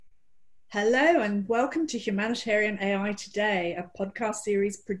Hello and welcome to Humanitarian AI Today, a podcast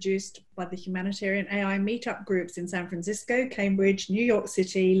series produced by the Humanitarian AI meetup groups in San Francisco, Cambridge, New York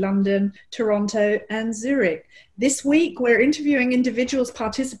City, London, Toronto, and Zurich. This week, we're interviewing individuals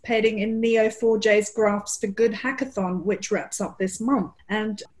participating in Neo4j's Graphs for Good hackathon, which wraps up this month.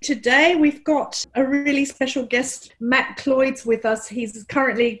 And today we've got a really special guest, Matt Cloyds, with us. He's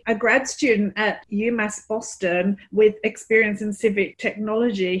currently a grad student at UMass Boston with experience in civic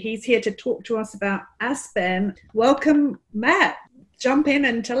technology. He's here to talk to us about Aspen. Welcome, Matt. Jump in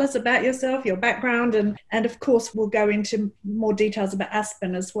and tell us about yourself, your background, and of course, we'll go into more details about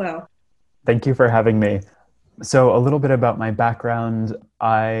Aspen as well. Thank you for having me. So a little bit about my background.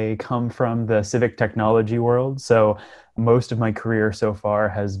 I come from the civic technology world. So most of my career so far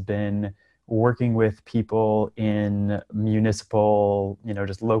has been working with people in municipal,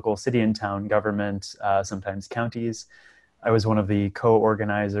 just local city and town government, sometimes counties. I was one of the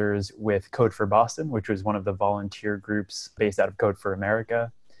co-organizers with Code for Boston, which was one of the volunteer groups based out of Code for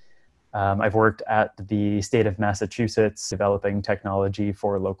America. I've worked at the state of Massachusetts developing technology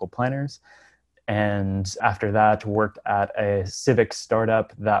for local planners. And after that, worked at a civic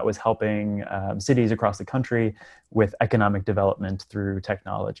startup that was helping cities across the country with economic development through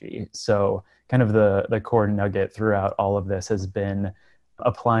technology. So kind of the core nugget throughout all of this has been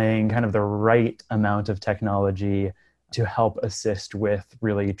applying kind of the right amount of technology to help assist with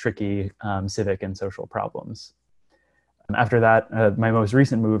really tricky civic and social problems. After that, my most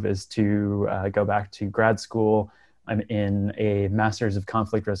recent move is to go back to grad school. I'm in a Masters of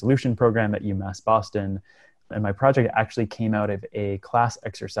Conflict Resolution program at UMass Boston, and my project actually came out of a class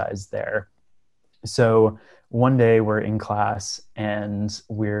exercise there. So one day we're in class and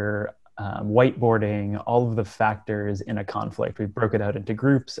we're whiteboarding all of the factors in a conflict. We broke it out into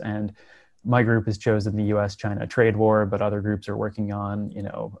groups, and my group has chosen the US-China trade war, but other groups are working on,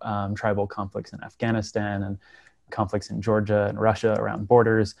 tribal conflicts in Afghanistan and conflicts in Georgia and Russia around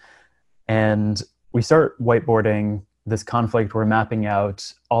borders. And we start whiteboarding this conflict. We're mapping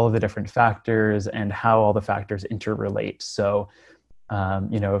out all of the different factors and how all the factors interrelate. So,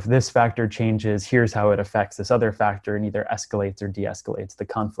 if this factor changes, here's how it affects this other factor and either escalates or de-escalates the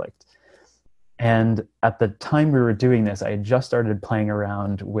conflict. And at the time we were doing this, I had just started playing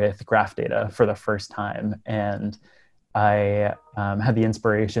around with graph data for the first time. And I had the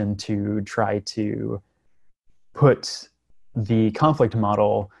inspiration to try to put the conflict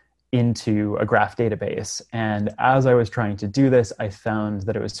model into a graph database. And as I was trying to do this, I found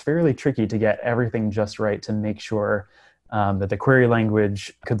that it was fairly tricky to get everything just right to make sure that the query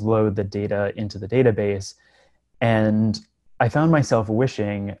language could load the data into the database. And I found myself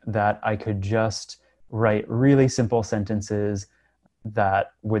wishing that I could just write really simple sentences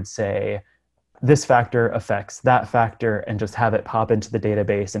that would say, this factor affects that factor, and just have it pop into the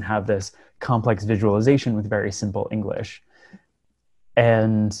database and have this complex visualization with very simple English.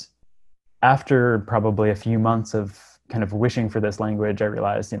 And after probably a few months of kind of wishing for this language, I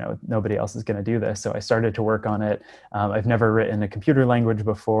realized, nobody else is going to do this. So I started to work on it. I've never written a computer language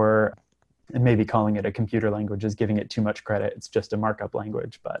before, and maybe calling it a computer language is giving it too much credit. It's just a markup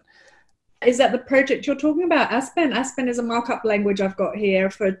language. But is that the project you're talking about, Aspen? Aspen is a markup language I've got here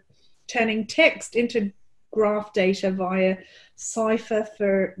for turning text into graph data via Cypher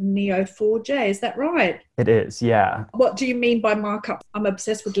for Neo4j. Is that right? It is, yeah. What do you mean by markup? I'm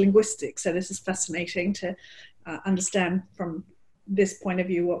obsessed with linguistics, so this is fascinating to understand from this point of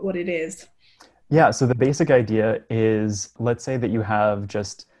view what it is. Yeah, so the basic idea is, let's say that you have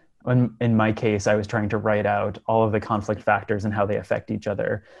just, in my case, I was trying to write out all of the conflict factors and how they affect each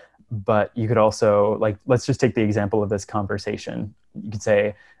other. But you could also, let's just take the example of this conversation. You could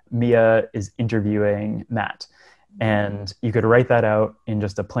say, Mia is interviewing Matt. And you could write that out in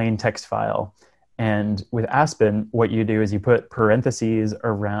just a plain text file. And with Aspen, what you do is you put parentheses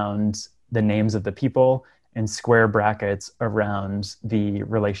around the names of the people and square brackets around the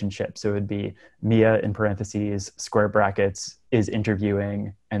relationship. So it would be Mia in parentheses, square brackets, is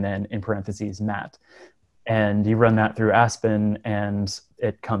interviewing, and then in parentheses, Matt. And you run that through Aspen, and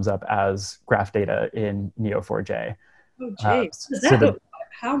it comes up as graph data in Neo4j. Oh, geez.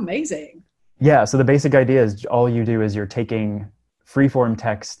 How amazing. Yeah, so the basic idea is all you do is you're taking freeform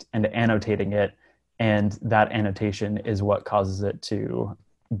text and annotating it, and that annotation is what causes it to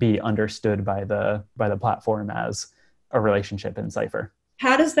be understood by the platform as a relationship in Cypher.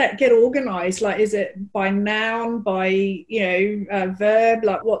 How does that get organized? Is it by noun, by verb?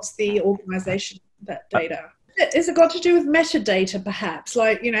 What's the organization of that data? Is it got to do with metadata, perhaps?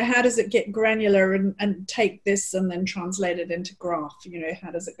 How does it get granular and take this and then translate it into graph?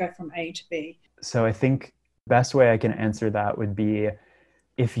 How does it go from A to B? So I think best way I can answer that would be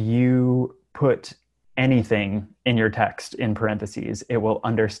if you put anything in your text in parentheses, it will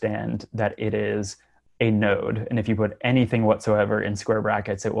understand that it is a node. And if you put anything whatsoever in square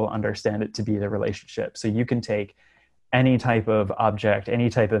brackets, it will understand it to be the relationship. So you can take any type of object, any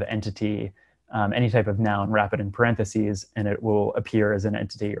type of entity, any type of noun, wrap it in parentheses, and it will appear as an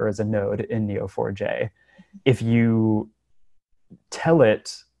entity or as a node in Neo4j. If you tell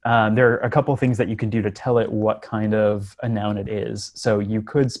it, there are a couple things that you can do to tell it what kind of a noun it is. So you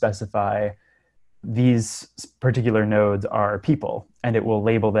could specify these particular nodes are people, and it will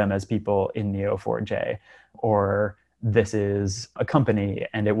label them as people in Neo4j. Or this is a company,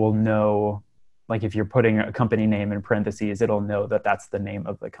 and it will know, like if you're putting a company name in parentheses, it'll know that that's the name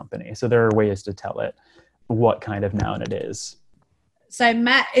of the company. So there are ways to tell it what kind of noun it is. So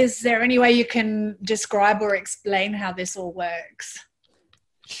Matt, is there any way you can describe or explain how this all works?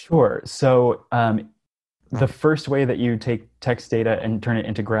 Sure. So the first way that you take text data and turn it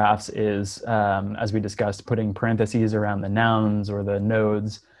into graphs is, as we discussed, putting parentheses around the nouns or the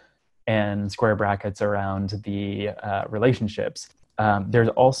nodes and square brackets around the relationships. There's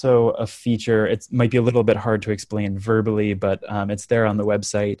also a feature, it might be a little bit hard to explain verbally, but it's there on the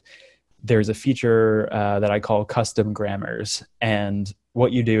website. There's a feature that I call custom grammars. And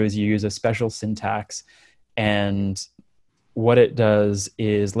what you do is you use a special syntax, and what it does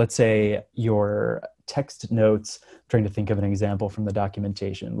is, let's say your text notes, I'm trying to think of an example from the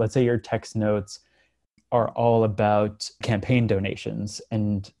documentation. Let's say your text notes are all about campaign donations,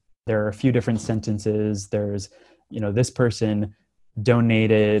 and there are a few different sentences. There's, this person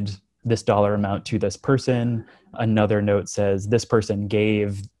donated this dollar amount to this person. Another note says this person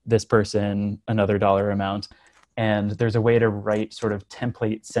gave this person another dollar amount. And there's a way to write sort of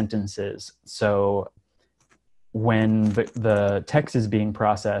template sentences. So when the text is being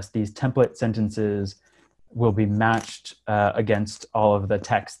processed, these template sentences will be matched against all of the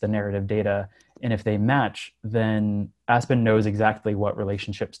text, the narrative data. And if they match, then Aspen knows exactly what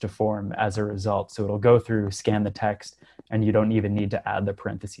relationships to form as a result. So it'll go through, scan the text, and you don't even need to add the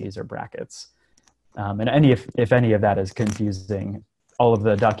parentheses or brackets. And if any of that is confusing, all of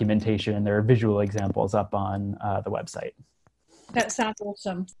the documentation, there are visual examples up on the website. That sounds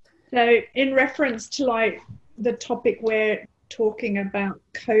awesome. So in reference to the topic we're talking about,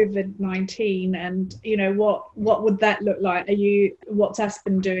 COVID-19, and what would that look like? What's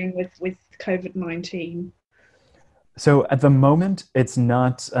Aspen doing with COVID-19? So at the moment, it's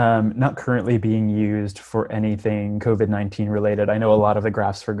not currently being used for anything COVID-19 related. I know a lot of the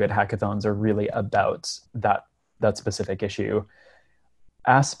Graphs for Good hackathons are really about that specific issue.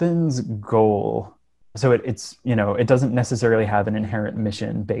 Aspen's goal, so it doesn't necessarily have an inherent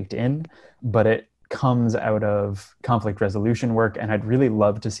mission baked in, but it comes out of conflict resolution work, and I'd really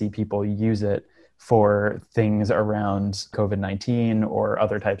love to see people use it for things around COVID-19 or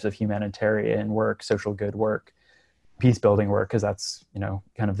other types of humanitarian work, social good work, peace building work, because that's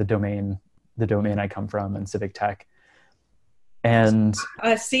kind of the domain I come from, and civic tech. And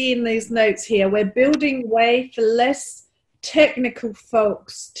I see in these notes here, we're building way for less technical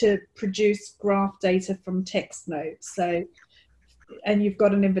folks to produce graph data from text notes. So, and you've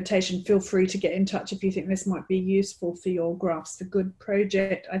got an invitation, feel free to get in touch if you think this might be useful for your Graphs for Good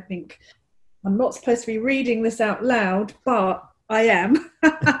project. I think I'm not supposed to be reading this out loud, but I am.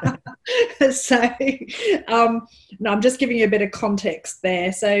 So, no, I'm just giving you a bit of context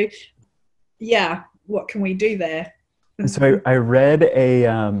there. So, yeah, what can we do there? So I read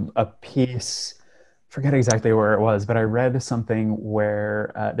a piece, forget exactly where it was, but I read something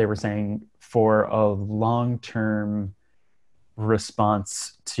where they were saying for a long-term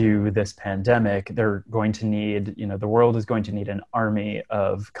response to this pandemic, they're going to need, the world is going to need an army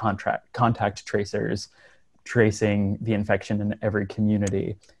of contact tracers tracing the infection in every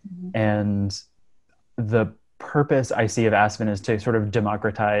community. Mm-hmm. And the purpose I see of Aspen is to sort of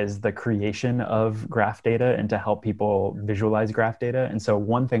democratize the creation of graph data and to help people visualize graph data. And so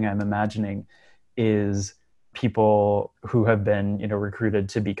one thing I'm imagining is people who have been, recruited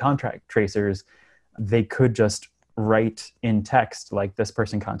to be contact tracers, they could just write in text, like this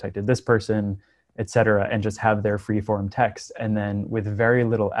person contacted this person, etc., and just have their free-form text. And then with very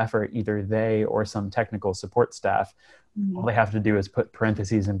little effort, either they or some technical support staff, all they have to do is put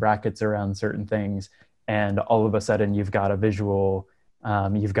parentheses and brackets around certain things. And all of a sudden you've got a visual,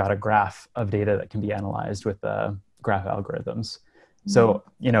 you've got a graph of data that can be analyzed with graph algorithms. So,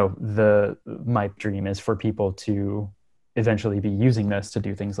 my dream is for people to eventually be using this to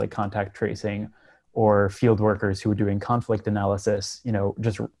do things like contact tracing, or field workers who are doing conflict analysis,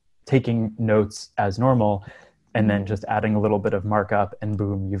 just taking notes as normal and then just adding a little bit of markup, and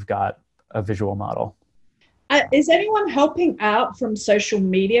boom, you've got a visual model. Is anyone helping out from social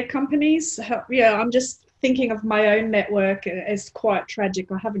media companies? Yeah, I'm just thinking of my own network. It's quite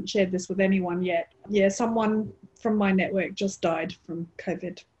tragic. I haven't shared this with anyone yet. Yeah, someone from my network just died from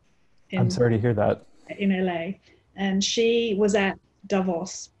COVID I'm in sorry to hear that. LA, and she was at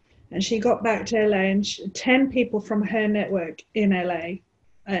Davos, and she got back to LA, and 10 people from her network in LA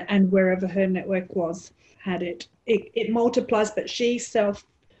and wherever her network was had it. It multiplies, but she self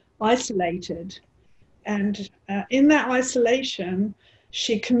isolated, and in that isolation,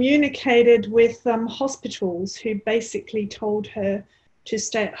 she communicated with hospitals who basically told her to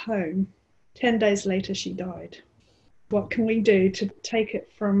stay at home. 10 days later, she died. What can we do to take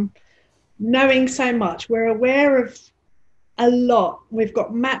it from knowing so much? We're aware of a lot. We've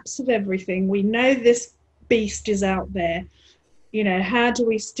got maps of everything. We know this beast is out there. How do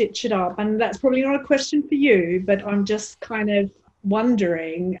we stitch it up? And that's probably not a question for you, but I'm just kind of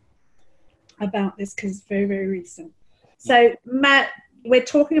wondering about this because it's very, very recent. So, Matt, we're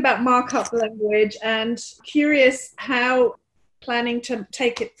talking about markup language, and curious how planning to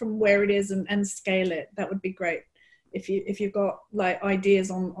take it from where it is and scale it. That would be great. If you've got like ideas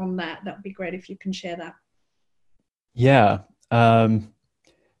on that would be great if you can share that. Yeah.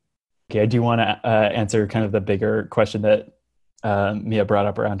 Okay, I do want to answer kind of the bigger question that Mia brought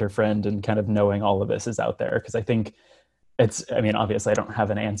up around her friend and kind of knowing all of this is out there. Because I think obviously I don't have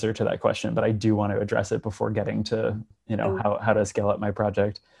an answer to that question, but I do want to address it before getting to, how to scale up my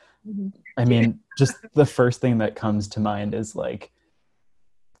project. Mm-hmm. I mean, just the first thing that comes to mind is like,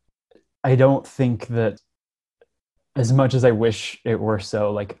 I don't think that, as much as I wish it were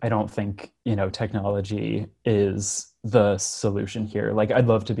so, like, I don't think, technology is the solution here. Like, I'd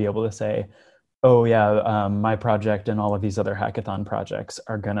love to be able to say, oh yeah, my project and all of these other hackathon projects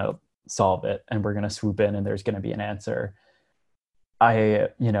are going to solve it, and we're going to swoop in and there's going to be an answer. I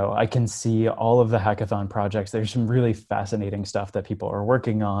can see all of the hackathon projects. There's some really fascinating stuff that people are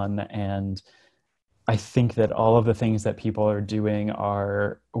working on. And I think that all of the things that people are doing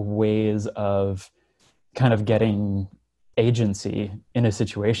are ways of kind of getting agency in a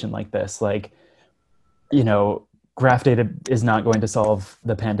situation like this. Like, graph data is not going to solve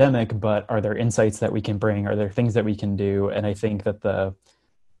the pandemic, but are there insights that we can bring? Are there things that we can do? And I think that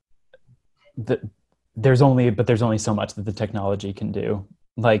there's only so much that the technology can do.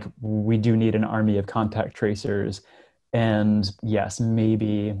 Like, we do need an army of contact tracers. And yes,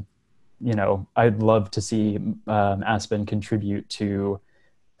 maybe, I'd love to see Aspen contribute to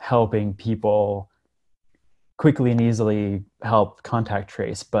helping people quickly and easily help contact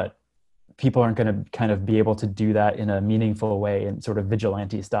trace, but people aren't going to kind of be able to do that in a meaningful way and sort of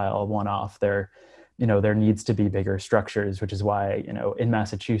vigilante style one-off. There needs to be bigger structures, which is why, in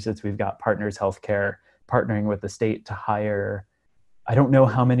Massachusetts, we've got Partners Healthcare partnering with the state to hire, I don't know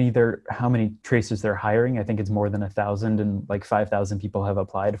how many tracers they're hiring. I think it's more than 1,000, and like 5,000 people have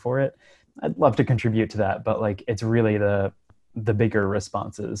applied for it. I'd love to contribute to that, but like, it's really the bigger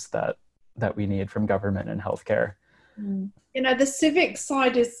responses that we need from government and healthcare. The civic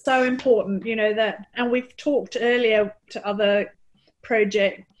side is so important, and we've talked earlier to other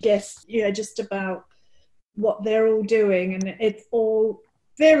project guests, just about what they're all doing, and it's all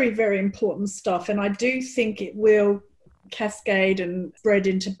very, very important stuff. And I do think it will cascade and spread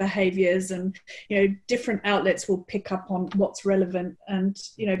into behaviors, and different outlets will pick up on what's relevant, and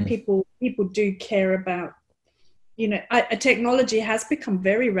people do care about technology has become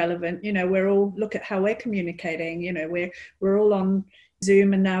very relevant. We're all, look at how we're communicating, we're all on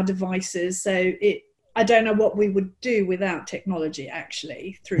Zoom and now devices. So I don't know what we would do without technology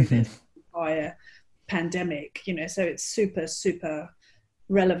actually through this entire pandemic, so it's super, super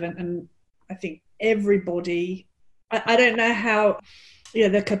relevant. And I think everybody, I don't know how,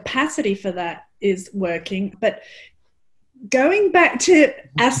 the capacity for that is working, but going back to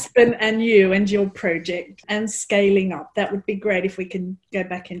Aspen and you and your project and scaling up, that would be great if we can go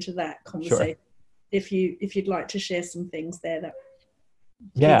back into that conversation. Sure. If you'd like to share some things there,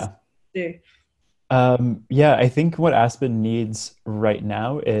 that do. I think what Aspen needs right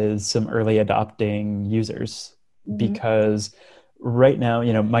now is some early adopting users, because right now,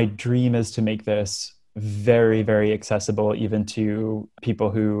 my dream is to make this very, very accessible even to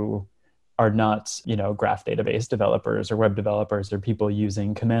people who are not, graph database developers or web developers or people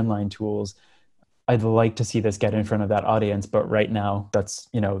using command line tools. I'd like to see this get in front of that audience, but right now that's,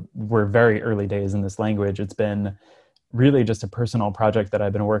 we're very early days in this language. It's been really just a personal project that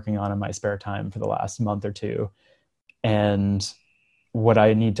I've been working on in my spare time for the last month or two. And what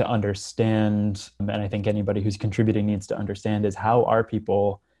I need to understand, and I think anybody who's contributing needs to understand, is how are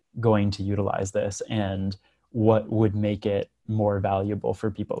people going to utilize this, and what would make it more valuable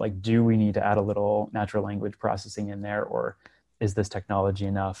for people. Like, do we need to add a little natural language processing in there, or is this technology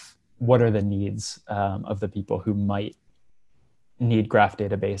enough? What are the needs of the people who might need graph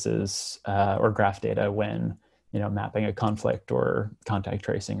databases or graph data when, mapping a conflict or contact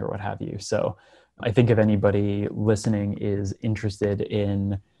tracing or what have you? So I think if anybody listening is interested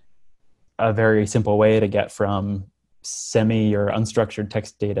in a very simple way to get from semi or unstructured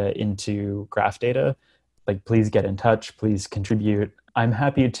text data into graph data, like, please get in touch, please contribute. I'm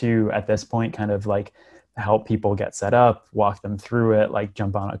happy to, at this point, kind of like help people get set up, walk them through it, like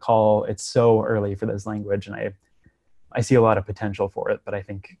jump on a call. It's so early for this language, and I see a lot of potential for it, but I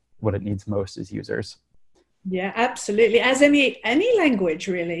think what it needs most is users. Yeah, absolutely. As any language,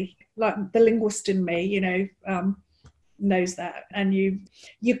 really. Like the linguist in me, knows that. And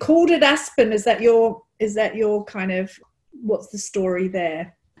you called it Aspen. Is that your kind of, what's the story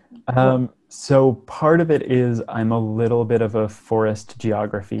there? So part of it is I'm a little bit of a forest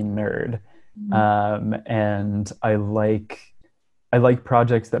geography nerd, and I like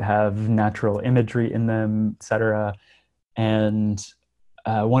projects that have natural imagery in them, etc. And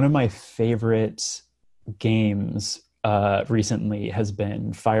one of my favorite games recently has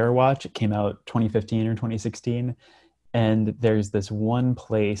been Firewatch. It came out 2015 or 2016. And there's this one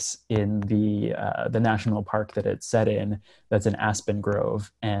place in the national park that it's set in that's an aspen grove,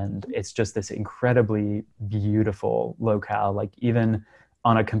 and it's just this incredibly beautiful locale. Like, even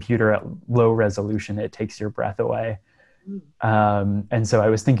on a computer at low resolution, it takes your breath away. And so I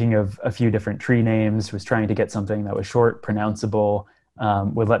was thinking of a few different tree names, was trying to get something that was short, pronounceable,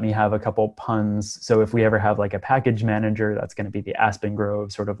 would let me have a couple puns. So if we ever have like a package manager, that's going to be the Aspen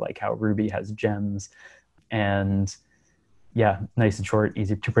Grove, sort of like how Ruby has gems. And yeah, nice and short,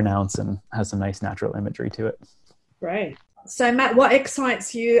 easy to pronounce, and has some nice natural imagery to it. Great. So Matt, what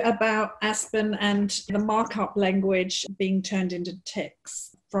excites you about Aspen and the markup language being turned into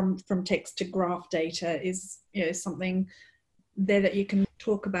text, from text to graph data, is something there that you can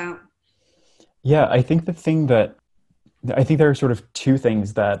talk about? Yeah, I think there are sort of two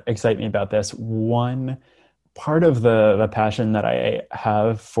things that excite me about this. One, part of the passion that I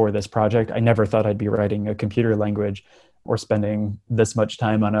have for this project, I never thought I'd be writing a computer language or spending this much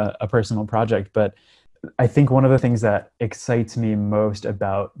time on a personal project. But I think one of the things that excites me most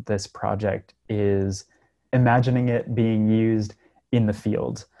about this project is imagining it being used in the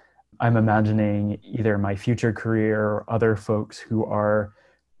field. I'm imagining either my future career or other folks who are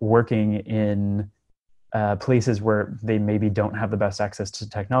working in places where they maybe don't have the best access to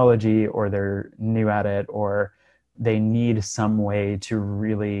technology, or they're new at it, or they need some way to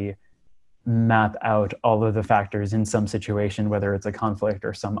really map out all of the factors in some situation, whether it's a conflict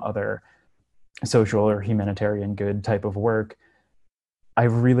or some other social or humanitarian good type of work. I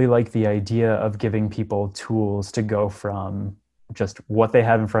really like the idea of giving people tools to go from just what they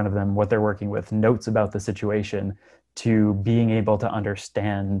have in front of them, what they're working with, notes about the situation, to being able to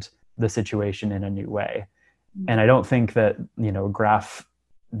understand the situation in a new way. And I don't think that, graph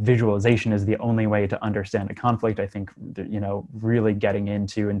visualization is the only way to understand a conflict. I think, really getting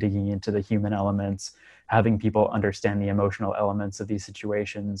into and digging into the human elements, having people understand the emotional elements of these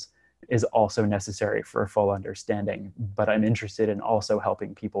situations is also necessary for a full understanding. But I'm interested in also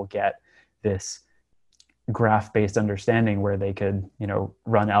helping people get this graph-based understanding where they could,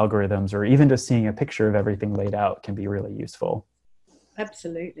 run algorithms, or even just seeing a picture of everything laid out can be really useful.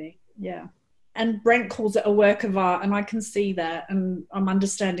 Absolutely. Yeah. And Brent calls it a work of art, and I can see that, and I'm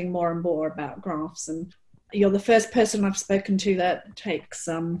understanding more and more about graphs. And you're the first person I've spoken to that takes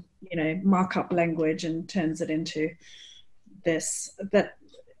markup language and turns it into this. That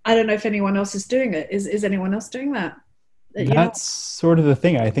I don't know if anyone else is doing it. Is anyone else doing that? That's sort of the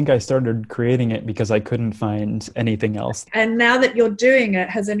thing. I think I started creating it because I couldn't find anything else. And now that you're doing it,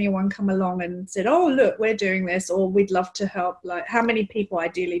 has anyone come along and said, oh, look, we're doing this, or we'd love to help? Like, how many people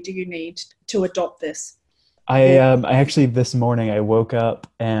ideally do you need to adopt this? I actually, this morning, I woke up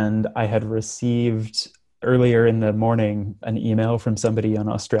and I had received earlier in the morning an email from somebody in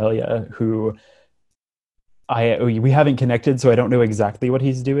Australia who we haven't connected, so I don't know exactly what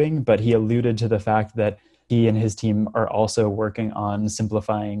he's doing, but he alluded to the fact that he and his team are also working on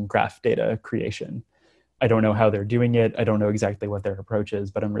simplifying graph data creation. I don't know how they're doing it. I don't know exactly what their approach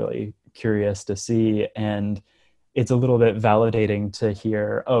is, but I'm really curious to see. And it's a little bit validating to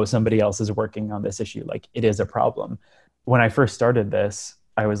hear, oh, somebody else is working on this issue. Like, it is a problem. When I first started this,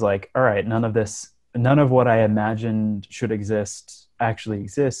 I was like, all right, none of what I imagined should exist actually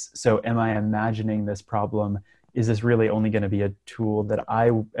exists. So am I imagining this problem? Is this really only going to be a tool that I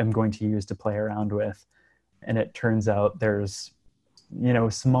am going to use to play around with? And it turns out there's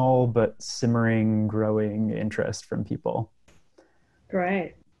small but simmering, growing interest from people.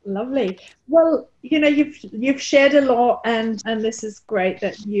 Great. Lovely. Well, you've shared a lot, and this is great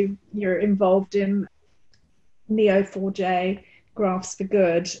that you're involved in Neo4j Graphs for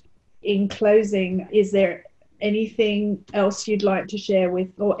Good. In closing, is there anything else you'd like to share with,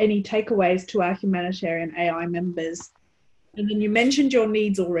 or any takeaways to our humanitarian AI members? And then you mentioned your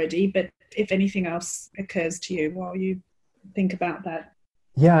needs already, but if anything else occurs to you while you think about that.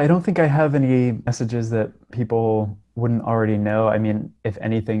 Yeah, I don't think I have any messages that people wouldn't already know. I mean, if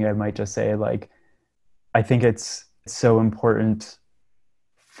anything, I might just say, like, I think it's so important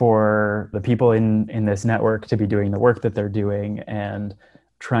for the people in this network to be doing the work that they're doing and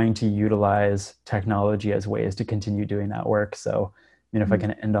trying to utilize technology as ways to continue doing that work. So, if I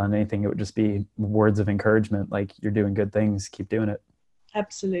can end on anything, it would just be words of encouragement, like, you're doing good things, keep doing it.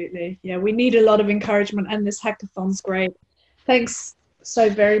 Absolutely. Yeah, we need a lot of encouragement, and this hackathon's great. Thanks so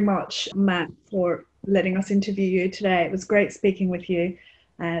very much, Matt, for letting us interview you today. It was great speaking with you.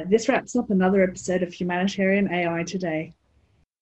 This wraps up another episode of Humanitarian AI Today.